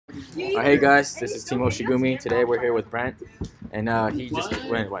Hey guys, this is Timo Shigumi. Today we're here with Brent, and he just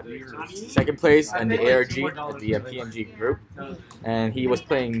went second place in the ARG, the PMG group, and he was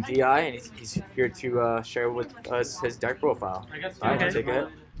playing DI, and he's here to share with us his deck profile. All right, take it.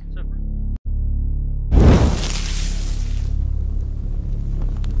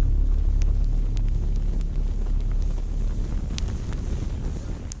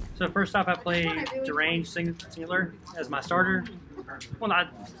 So first off, I play Deranged Singular as my starter. Well, not,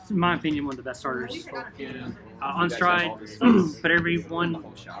 in my opinion, one of the best starters. On stride, put every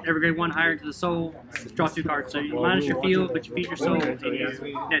grade 1 higher to the soul, draw 2 cards. So you minus your field, but you feed your soul, and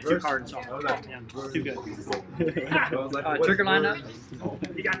you net 2 cards off. Yeah, too good. Trigger lineup,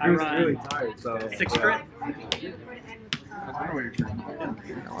 I run 6 crit,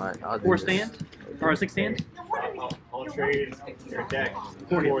 4 stand, or 6 stand. I'll trade your deck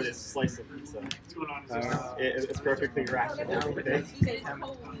for this slice of pizza. It's perfectly rational. It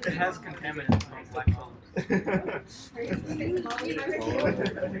has contaminants.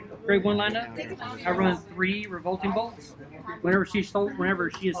 Grade 1 lineup, I run 3 Revolting Bolts. Whenever she is soul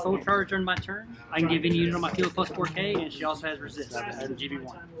charged during my turn, I can give any unit on my field plus 4K, and she also has resist as a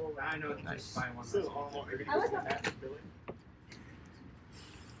GB1. Nice.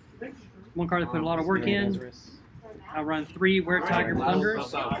 One card that put a lot of work in. I run 3 Were Tiger Plunderers.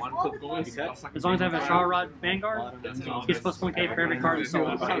 As long as I have a Scharhrot Vanguard, gets plus 1K for every card in soul.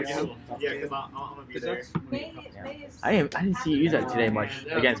 I didn't see you use that today much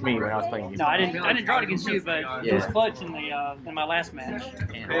against me when I was playing you. No, I didn't draw it against you, but it was clutch in the in my last match.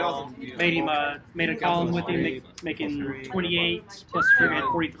 Made a column with him, making 28 plus trigger at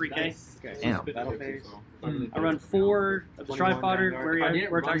 43K. Damn. I run 4 of the Stride Fodder,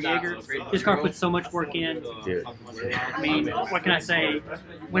 Were Tiger Jaeger. This card puts so much work in. Dude. I mean, what can I say?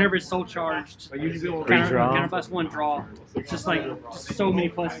 Whenever it's soul charged, counter plus 1 draw. It's just like so many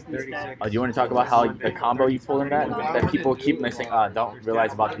pluses. Do you want to talk about how the combo you pull in that people keep missing? Don't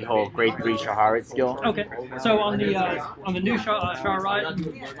realize about the whole grade 3 Scharhrot skill. Okay, so on the new Scharhrot,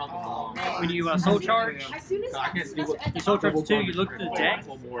 when you soul charge, you soul charge 2. You look at the deck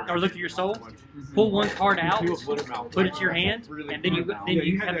or look at your soul, pull 1 card out, put it to your hand, and then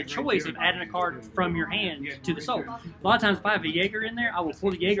you have the choice of adding a card from your hand to the soul. A lot of times, if I have a Jaeger in there, I will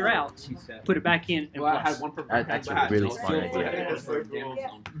pull the Jaeger out, put it back in, and plus. That's a really smart idea.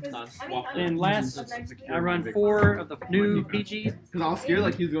 And last, I run 4 of the new PG. Because I was scared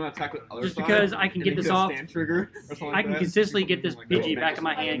like he was going to attack with other just because I can get this off. I can consistently get this PG back in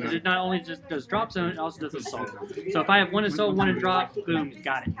my hand because it not only just does drop zone, it also does assault. So if I have 1 assault, 1 in drop, boom,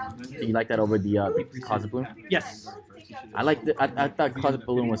 got it. Do you like that over the Closet Bloom? Yes. I thought Closet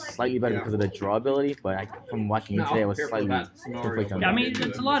Balloon was slightly better because of the draw ability, but from watching you today, it was slightly conflicting. Yeah, I mean,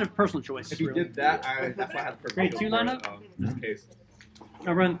 it's a lot of personal choice. If you did that, that's why I had the grade 2 lineup.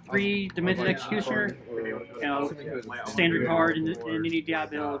 I run 3 Demented Executioner, standard card in any DI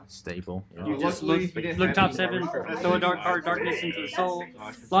build. Staple. You just look top 7, throw a dark card, darkness into the soul.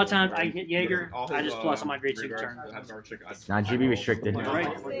 A lot of times I hit Jaeger, I just plus on my grade 2 turn. Not GB restricted. All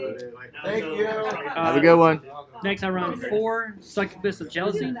right. Thank you. Have a good one. Next, I run 4 Succubus of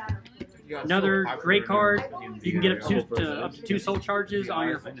Jealousy. Another great card. You can get up to 2 soul charges on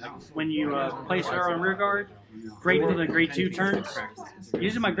your when you place her on rear guard. Great for the grade 2 turns.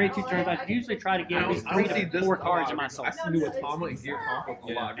 Using my grade 2 turns, I usually try to get at least 3 to 4 cards in my soul.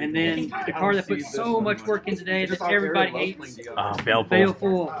 And then the card that puts so much work in today that everybody hates.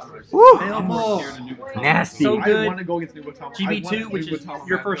 Baleful. Woo! Baleful. Nasty. So good. GB2, which is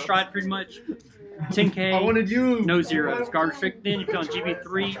your first stride pretty much. 10K. I wanted you. No zeros. Guard restrict. Then if you're on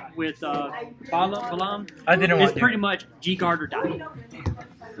GB3 with Balam, it's pretty much G guard or die.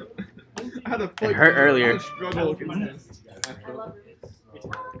 It hurt earlier.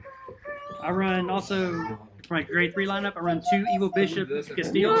 I run also for my grade 3 lineup. I run 2 Evil Bishop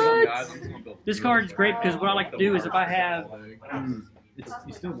Castillos. This card is great because what I like to do is if I have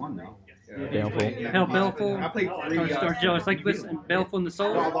You still won though. Baleful, Succubus, and Baleful in the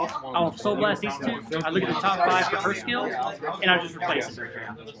soul. I'll soul blast these 2. I look at the top 5 for her skill, and I just replace it.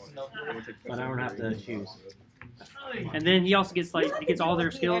 But I don't have to choose. And then he also gets he gets all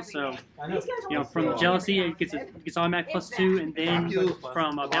their skills. So from Jealousy it gets automatic +2, and then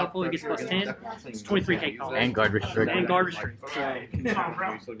from Baleful it gets +10. It's 23K call. And guard restrict. And guard restrict.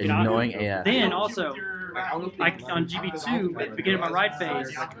 So, annoying AF. Then also, on GB2 at the beginning of my ride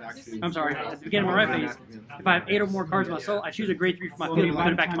phase, I'm sorry, at the beginning of my ride phase, if I have 8 or more cards in my soul, I choose a grade 3 for my field and put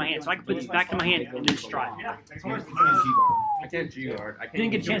it back to my hand. So I can put this back in my hand and then stride. I can't G guard.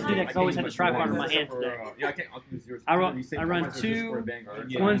 Didn't get a chance to do that because I always had the stride card in my hand today. Yeah, I can't use yours. I run two.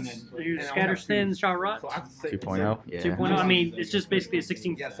 One's Scatter Spin Scharhrot. 2.0. Yeah. 2.0. I mean, it's just basically a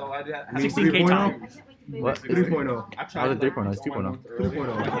 16K 3.0. time. What? 3.0. How's it 3.0? It's 2.0.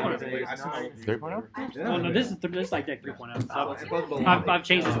 3.0. 3.0? Oh no, this is like deck 3.0. So I've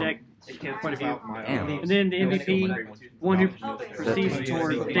changed this deck quite a few. Damn. And then the MVP, one who proceeds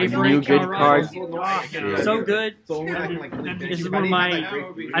toward New Daybreak. good Colorado. card. So good. This is one of my.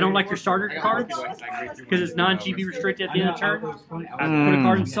 I don't like your starter cards because it's non-GB restricted at the end of the turn. I put a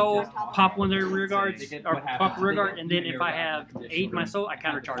card in soul, pop one of their rear guards, or pop a rear guard, and then if I have 8 in my soul, I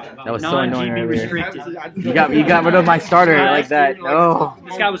countercharge it. That was so annoying Non-GB earlier. restricted. You got rid of my starter like that. Oh.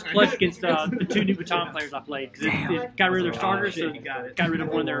 This guy was clutch against the 2 new baton players I played because it got rid of their starters, so it got rid of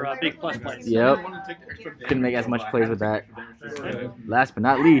one of their big plus plays. Yep. Couldn't make as much plays with that. Last but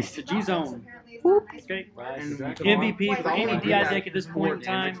not least. The G Zone. Okay. MVP for any DI deck at this point in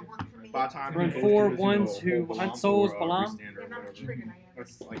time. Run 4 ones who hunt souls, Balam.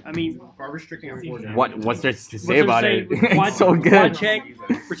 I mean, What's there to say about it? It's so Quad good. check,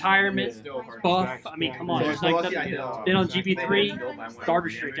 retirement, buff. I mean, come on. There's like nothing. Then on GB3, starter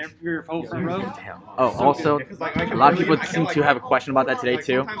streak every whole front row. Oh, also, a lot of people seem to have a question about that today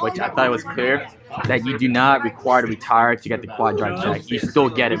too, which I thought it was clear that you do not require to retire to get the quad drive check. You still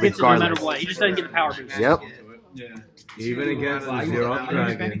get it He gets it no matter regardless. what. He just doesn't get the power boost. Yep. Even against the Zero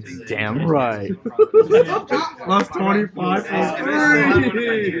Dragons. Damn right. Plus 25 for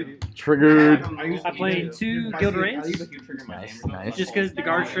free. Triggered. I played 2 Guild Rays. Nice, nice. Just because the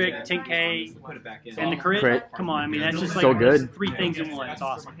guard trick, 10K, and the crit. Crit. Come on, I mean, that's just like So good. 3 things in one. It's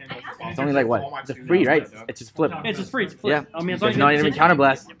awesome. It's only like what? It's a free, right? It's just flip. It's just free. It's a flip. Yeah. I mean, as long There's as you not have even the 10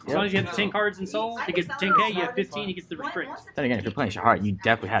 counterblast. As long as you have the 10 cards in soul, he gets the 10K. You have 15, he gets the restrict. Then again, if you're playing Scharhrot, you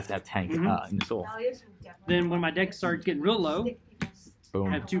definitely have to have tank in the soul. Then when my deck starts getting real low, I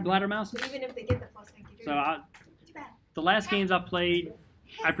Boom. have 2 bladder mouses. So the last games I played,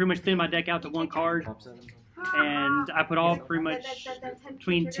 I pretty much thinned my deck out to 1 card, and I put all pretty much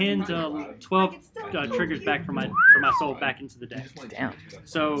between 10 to 12 triggers back for my soul back into the deck. Damn.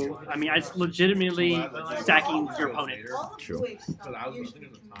 So I mean, it's legitimately stacking your opponent. True.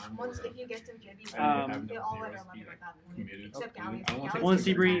 One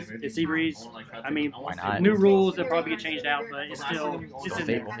Sea Breeze, it's Sea Breeze. I mean, Why not? new rules that probably get changed out, but it's still it's in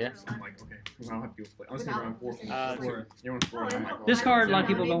there. Stable, yeah. This card a lot of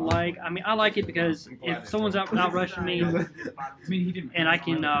people don't like. I mean, I like it because if someone's out rushing me, and I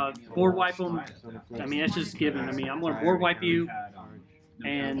can board wipe them, I mean that's just given. I mean I'm going to board wipe you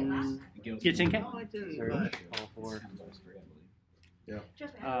and get 10K.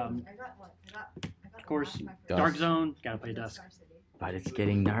 Of course, Dark Zone, gotta play Dusk. But it's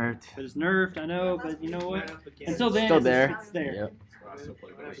getting nerfed. But it's nerfed, I know, but you know what? Until then, Still there. It's there. Yep.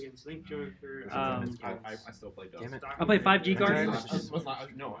 I play 5 G guards.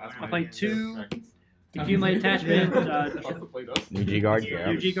 I play 2 accumulate attachment. New G guard. Yeah.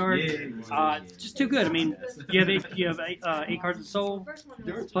 New G guard. Just too good. I mean, you have 8 cards of soul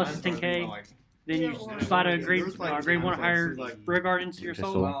plus 10K. Then you slide a grade 1 or higher rear guard into your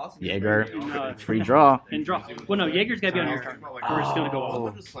soul. Soul. Jaeger. And, Free draw. And draw. Well, no, Jaeger's got to be on your turn, or it's going to go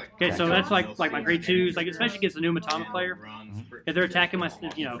off. Okay, so that's like my grade 2s, like especially against the new Matama player. If they're attacking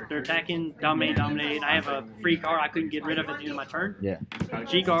they're attacking, dominate. I have a free card I couldn't get rid of at the end of my turn. Yeah.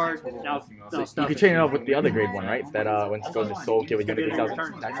 G guard. Now You can chain it up with the other grade 1, right? That when it goes to soul, give it to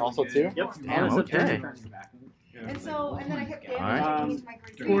the That's also too. Yep. Damn. Okay. And then I kept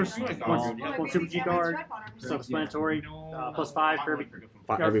Of course, one Super G guard, self-explanatory, plus 5 for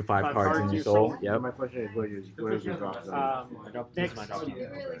Every 5 cards in your soul. Yep. My question is, where's your drop zone? Next,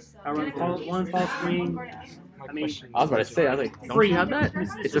 I run one false swing. I mean, I was about to say, I was like, don't free. you have that?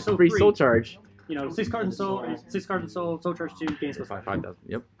 It's a so free soul charge. You know, 6 cards in soul, soul charge 2, gains plus 5. 5,000.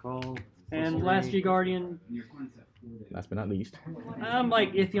 Yep. And last G Guardian, Last but not least. I'm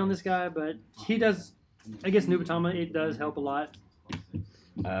like iffy on this guy, but he does. I guess Nubatama, it does help a lot.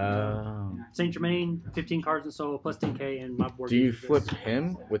 Saint Germain, 15 cards in soul, plus 10K, and my board. Do you flip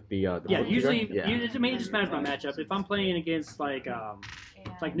him with the yeah, usually, yeah. it just matters my matchup. If I'm playing against like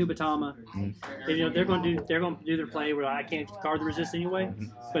Nubatama, they're going to do their play where I can't guard the resist anyway.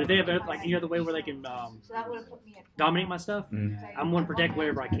 But if they have like any other way where they can dominate my stuff, I'm going to protect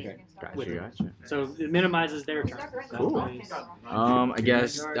whatever I can. Gotcha. So it minimizes their turn. Cool. I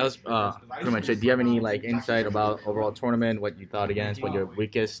guess that was pretty much it. Do you have any like insight about overall tournament? What you thought against? What your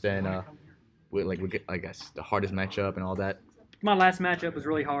weakest and I guess the hardest matchup and all that? My last matchup was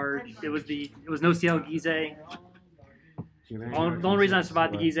really hard. It was no CL Gize. The only reason I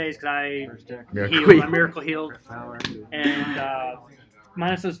survived the Gize is because I miracle healed, and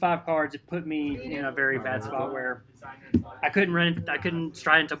minus those 5 cards, it put me in a very bad spot where I couldn't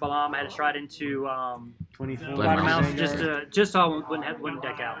stride into Balam. I had to stride into 24. Blabbermouth just so I wouldn't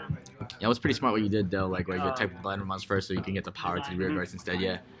deck out. Yeah, it was pretty smart what you did though, like where you type Blabbermouth first so you can get the power to the rear guards instead.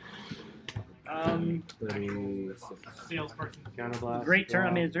 Yeah. Great turn.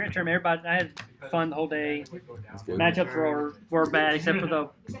 I mean, it's a great turn. Everybody, I had fun the whole day. Good. Matchups were bad except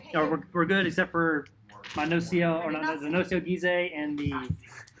for we're good except for my no CL or not the no CL Gize and the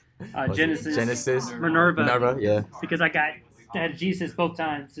Genesis Minerva, yeah. because I had Jesus both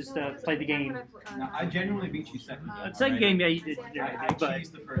times just to play the game. No, I genuinely beat you second. Second game, yeah, you did. But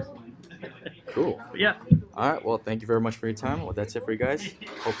Cheese the first one. Cool. yeah. All right. Well, thank you very much for your time. Well, that's it for you guys.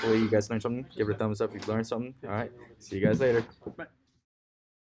 Hopefully, you guys learned something. Give it a thumbs up if you've learned something. All right. See you guys later. Bye.